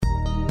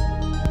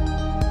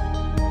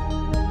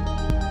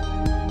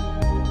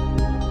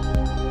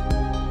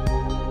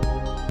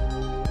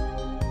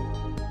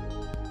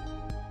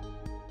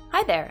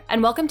Hi there,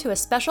 and welcome to a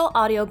special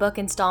audiobook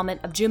installment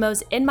of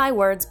Jumo's In My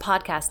Words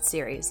podcast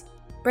series,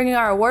 bringing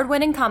our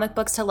award-winning comic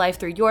books to life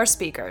through your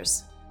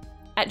speakers.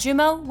 At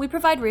Jumo, we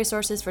provide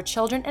resources for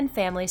children and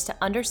families to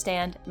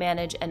understand,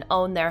 manage, and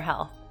own their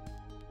health.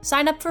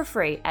 Sign up for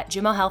free at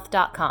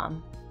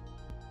jumohealth.com.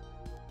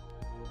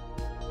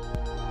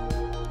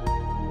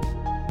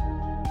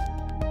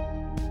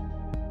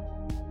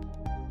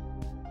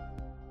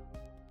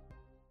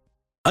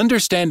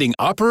 Understanding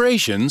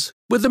operations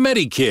with the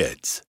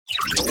MediKids.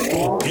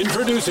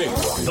 Introducing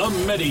the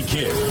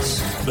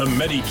MediKids. The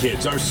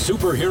MediKids are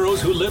superheroes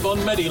who live on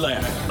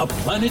Mediland, a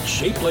planet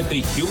shaped like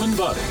the human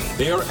body.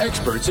 They are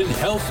experts in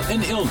health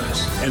and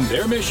illness, and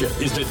their mission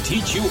is to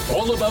teach you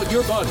all about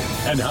your body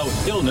and how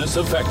illness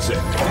affects it.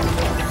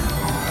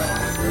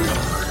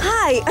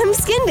 Hi, I'm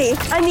Skindy.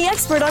 I'm the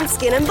expert on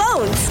skin and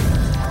bones.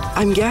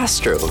 I'm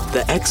Gastro,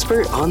 the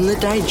expert on the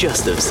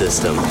digestive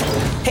system.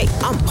 Hey,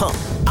 I'm Pump.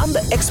 I'm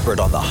the expert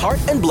on the heart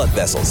and blood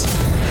vessels.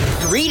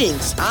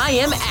 Greetings, I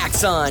am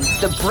Axon,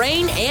 the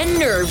brain and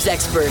nerves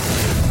expert.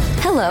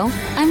 Hello,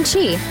 I'm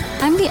Chi.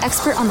 I'm the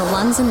expert on the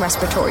lungs and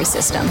respiratory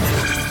system.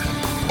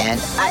 And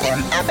I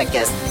am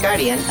Abacus,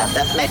 guardian of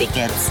the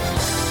MediKids.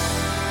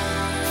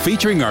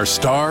 Featuring our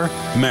star,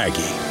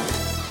 Maggie.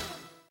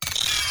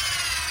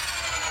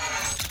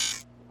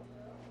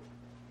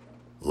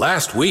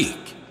 Last week.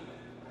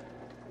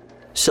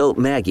 So,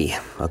 Maggie,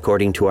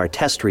 according to our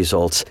test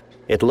results,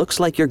 it looks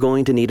like you're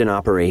going to need an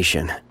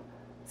operation.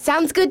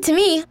 Sounds good to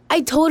me.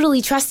 I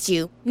totally trust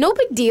you. No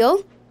big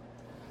deal.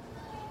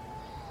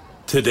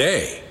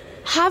 Today.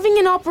 Having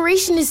an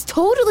operation is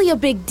totally a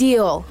big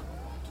deal.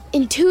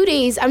 In 2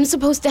 days, I'm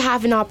supposed to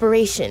have an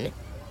operation.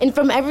 And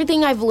from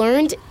everything I've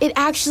learned, it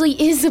actually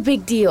is a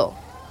big deal.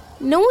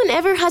 No one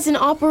ever has an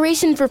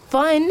operation for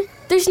fun.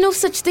 There's no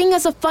such thing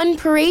as a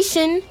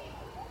fun-peration.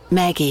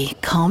 Maggie,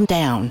 calm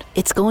down.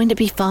 It's going to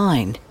be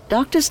fine.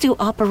 Doctors do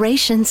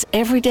operations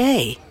every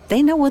day.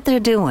 They know what they're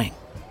doing.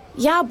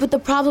 Yeah, but the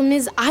problem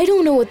is I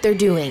don't know what they're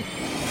doing.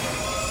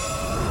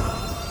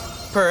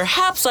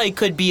 Perhaps I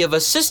could be of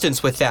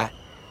assistance with that.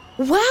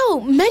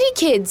 Wow,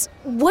 MediKids,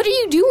 what are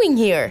you doing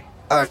here?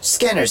 Our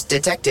scanners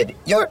detected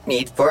your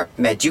need for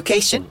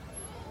medication.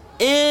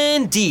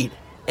 Indeed.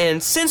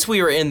 And since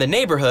we were in the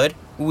neighborhood,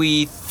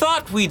 we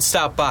thought we'd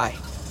stop by.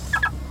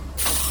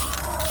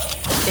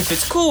 If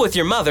it's cool with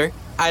your mother,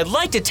 I'd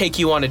like to take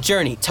you on a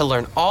journey to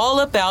learn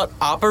all about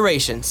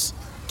operations.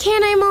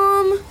 Can I,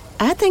 Mom?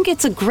 I think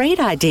it's a great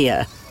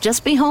idea.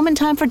 Just be home in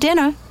time for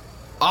dinner.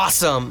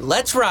 Awesome,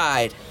 let's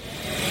ride.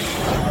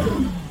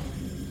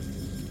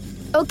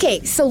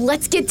 Okay, so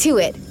let's get to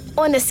it.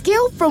 On a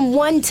scale from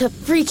 1 to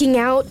freaking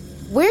out,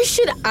 where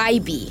should I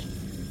be?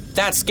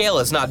 That scale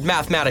is not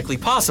mathematically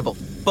possible,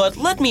 but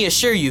let me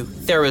assure you,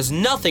 there is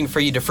nothing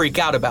for you to freak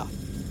out about.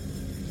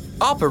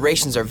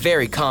 Operations are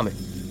very common,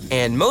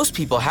 and most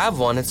people have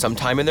one at some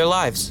time in their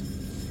lives.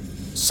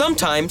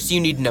 Sometimes you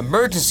need an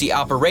emergency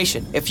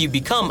operation if you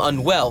become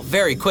unwell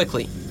very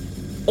quickly.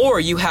 Or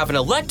you have an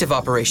elective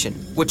operation,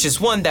 which is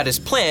one that is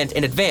planned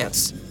in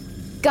advance.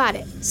 Got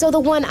it. So the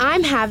one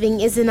I'm having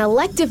is an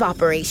elective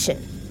operation.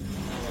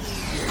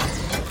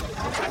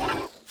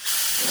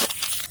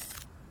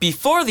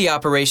 Before the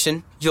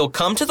operation, you'll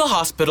come to the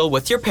hospital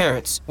with your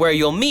parents, where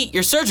you'll meet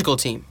your surgical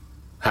team.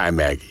 Hi,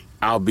 Maggie.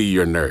 I'll be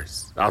your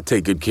nurse. I'll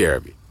take good care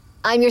of you.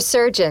 I'm your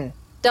surgeon.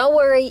 Don't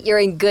worry, you're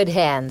in good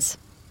hands.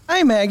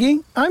 Hi,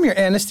 Maggie. I'm your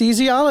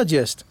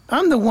anesthesiologist.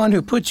 I'm the one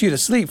who puts you to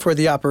sleep for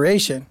the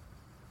operation.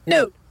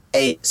 Note,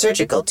 a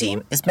surgical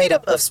team is made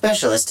up of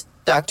specialists,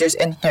 doctors,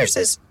 and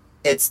nurses.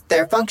 It's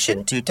their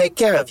function to take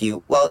care of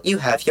you while you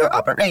have your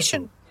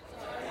operation.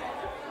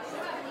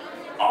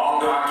 All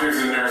doctors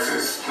and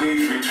nurses,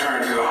 please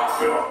return to the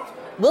hospital.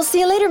 We'll see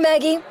you later,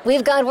 Maggie.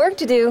 We've got work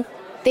to do.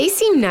 They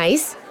seem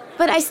nice,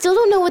 but I still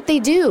don't know what they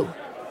do.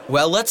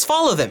 Well, let's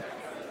follow them.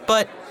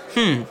 But,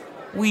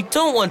 we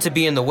don't want to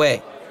be in the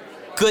way.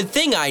 Good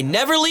thing I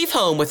never leave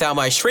home without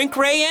my shrink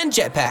ray and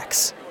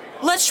jetpacks.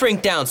 Let's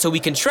shrink down so we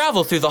can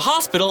travel through the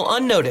hospital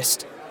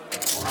unnoticed.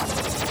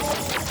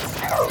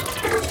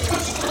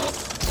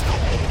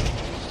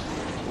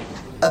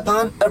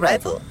 Upon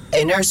arrival,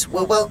 a nurse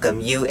will welcome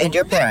you and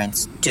your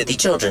parents to the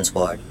children's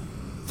ward.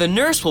 The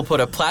nurse will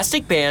put a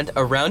plastic band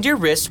around your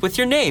wrist with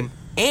your name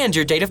and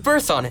your date of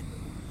birth on it.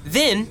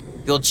 Then,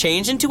 you'll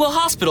change into a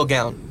hospital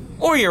gown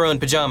or your own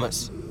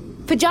pajamas.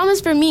 Pajamas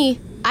for me.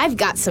 I've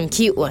got some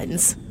cute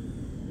ones.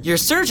 Your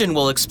surgeon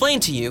will explain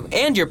to you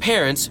and your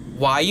parents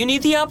why you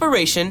need the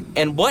operation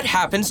and what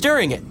happens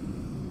during it.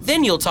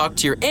 Then you'll talk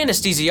to your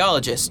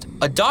anesthesiologist,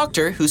 a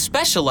doctor who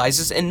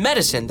specializes in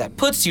medicine that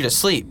puts you to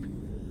sleep.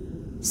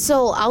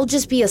 So I'll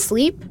just be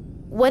asleep?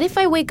 What if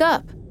I wake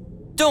up?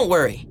 Don't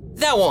worry,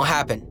 that won't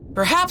happen.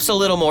 Perhaps a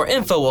little more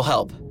info will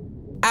help.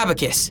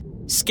 Abacus,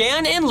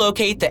 scan and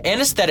locate the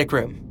anesthetic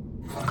room.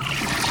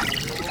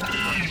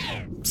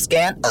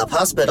 Scan of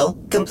hospital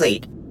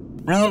complete.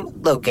 Room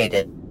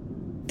located.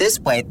 This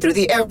way through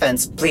the air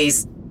vents,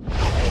 please.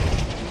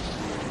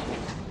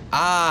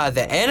 Ah,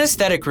 the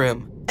anesthetic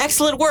room.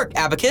 Excellent work,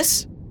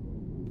 Abacus.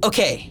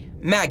 Okay,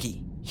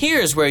 Maggie,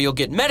 Here's where you'll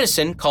get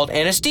medicine called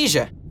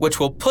anesthesia, which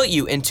will put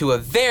you into a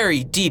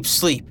very deep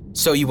sleep,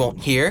 so you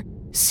won't hear,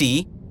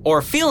 see,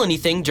 or feel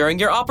anything during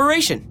your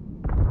operation.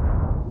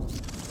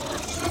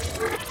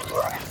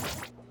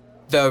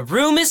 The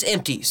room is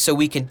empty, so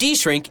we can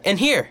de-shrink and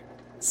hear.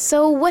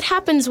 So what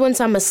happens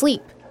once I'm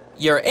asleep?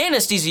 Your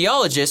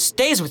anesthesiologist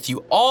stays with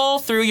you all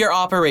through your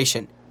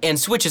operation and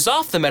switches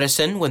off the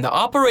medicine when the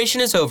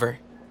operation is over.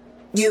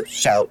 You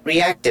shall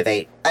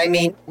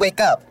wake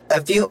up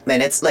a few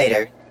minutes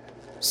later.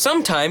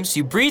 Sometimes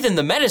you breathe in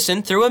the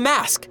medicine through a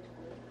mask.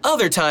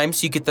 Other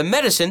times you get the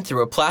medicine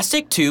through a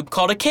plastic tube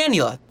called a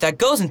cannula that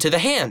goes into the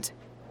hand.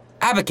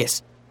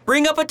 Abacus,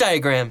 bring up a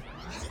diagram.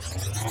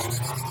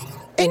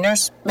 A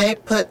nurse may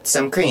put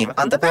some cream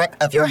on the back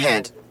of your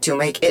hand to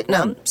make it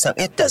numb so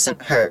it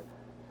doesn't hurt.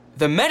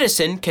 The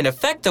medicine can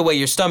affect the way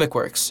your stomach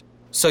works,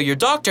 so your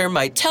doctor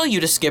might tell you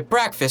to skip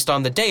breakfast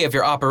on the day of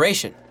your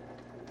operation.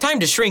 Time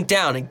to shrink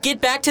down and get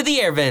back to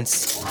the air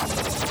vents.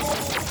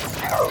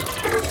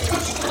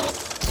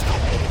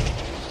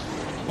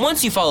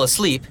 Once you fall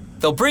asleep,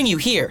 they'll bring you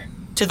here,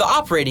 to the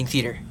operating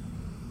theater.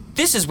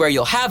 This is where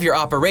you'll have your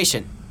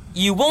operation.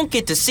 You won't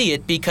get to see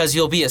it because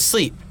you'll be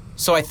asleep,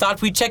 so I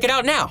thought we'd check it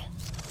out now.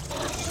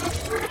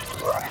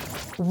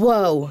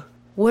 Whoa,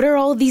 what are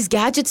all these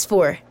gadgets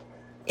for?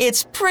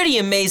 It's pretty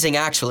amazing,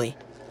 actually.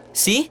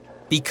 See?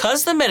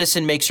 Because the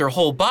medicine makes your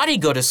whole body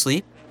go to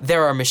sleep,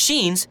 there are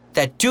machines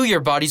that do your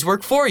body's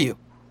work for you.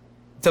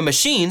 The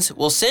machines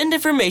will send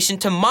information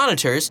to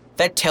monitors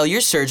that tell your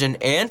surgeon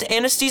and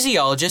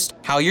anesthesiologist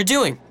how you're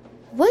doing.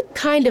 What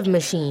kind of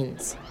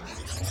machines?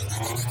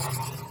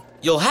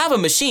 You'll have a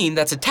machine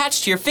that's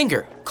attached to your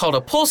finger called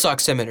a pulse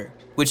oximeter,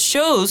 which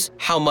shows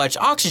how much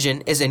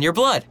oxygen is in your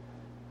blood.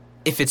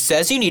 If it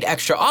says you need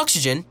extra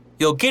oxygen,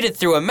 you'll get it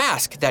through a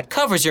mask that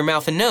covers your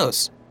mouth and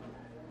nose.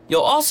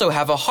 You'll also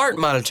have a heart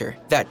monitor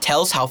that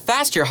tells how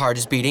fast your heart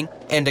is beating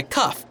and a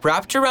cuff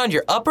wrapped around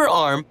your upper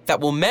arm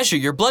that will measure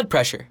your blood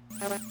pressure.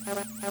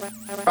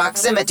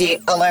 Proximity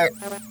alert.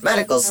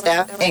 Medical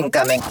staff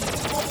incoming.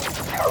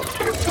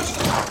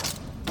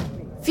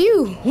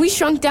 Phew, we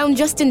shrunk down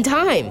just in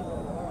time.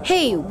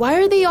 Hey, why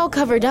are they all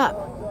covered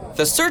up?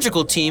 The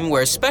surgical team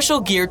wears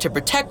special gear to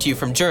protect you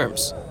from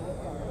germs.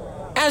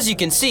 As you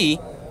can see,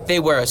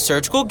 they wear a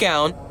surgical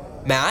gown,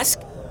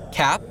 mask,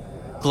 cap,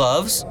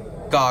 gloves,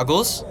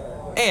 goggles,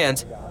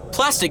 and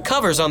plastic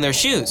covers on their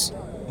shoes.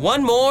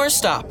 One more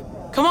stop.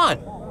 Come on.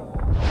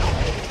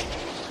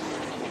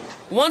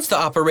 Once the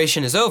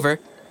operation is over,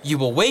 you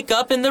will wake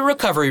up in the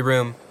recovery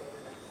room.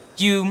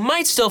 You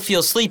might still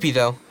feel sleepy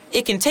though.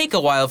 It can take a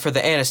while for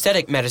the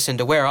anesthetic medicine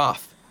to wear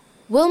off.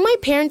 Will my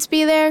parents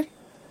be there?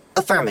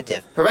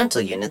 Affirmative.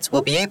 Parental units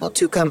will be able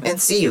to come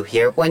and see you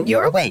here when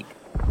you're awake.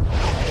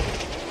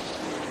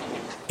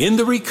 In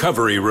the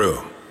recovery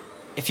room.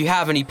 If you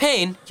have any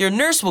pain, your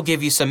nurse will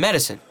give you some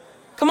medicine.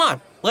 Come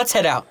on, let's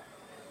head out.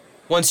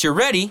 Once you're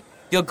ready,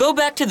 you'll go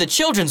back to the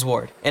children's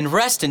ward and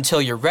rest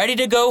until you're ready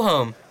to go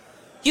home.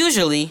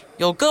 Usually,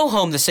 you'll go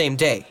home the same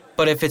day,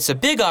 but if it's a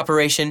big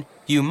operation,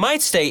 you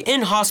might stay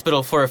in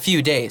hospital for a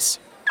few days.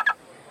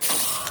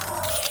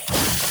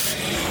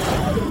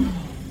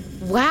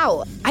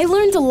 Wow, I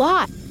learned a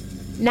lot.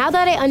 Now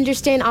that I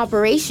understand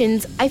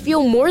operations, I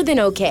feel more than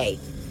okay.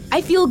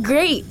 I feel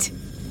great.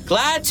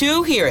 Glad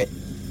to hear it.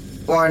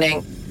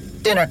 Warning,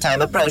 dinner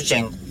time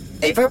approaching.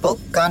 A verbal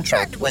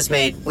contract was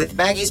made with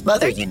Maggie's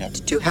mother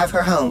unit to have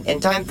her home in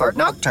time for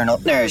nocturnal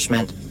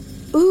nourishment.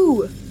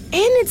 Ooh, and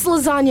it's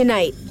lasagna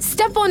night.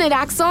 Step on it,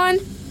 Axon.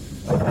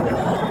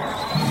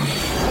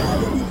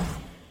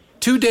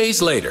 2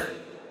 days later.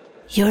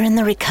 You're in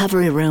the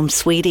recovery room,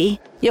 sweetie.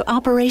 Your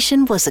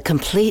operation was a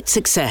complete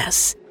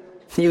success.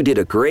 You did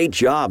a great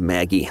job,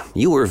 Maggie.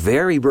 You were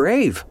very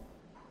brave.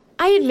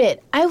 I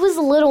admit, I was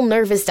a little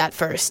nervous at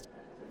first.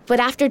 But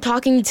after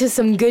talking to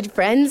some good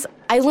friends,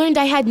 I learned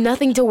I had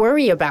nothing to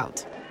worry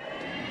about.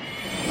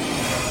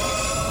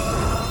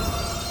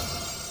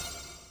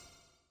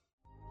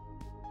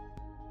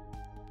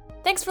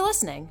 Thanks for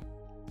listening.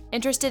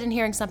 Interested in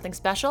hearing something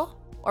special?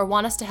 Or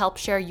want us to help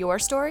share your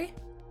story?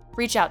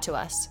 Reach out to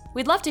us.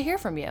 We'd love to hear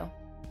from you.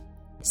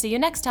 See you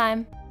next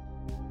time.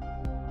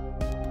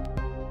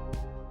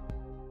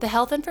 The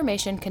health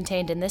information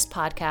contained in this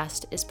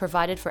podcast is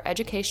provided for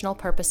educational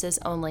purposes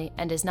only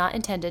and is not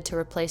intended to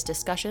replace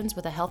discussions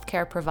with a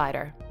healthcare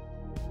provider.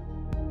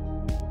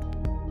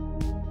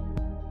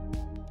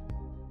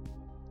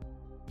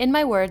 In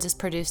My Words is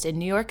produced in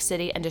New York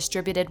City and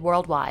distributed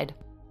worldwide.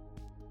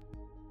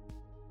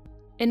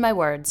 In My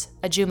Words,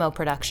 a Jumo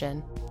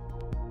production.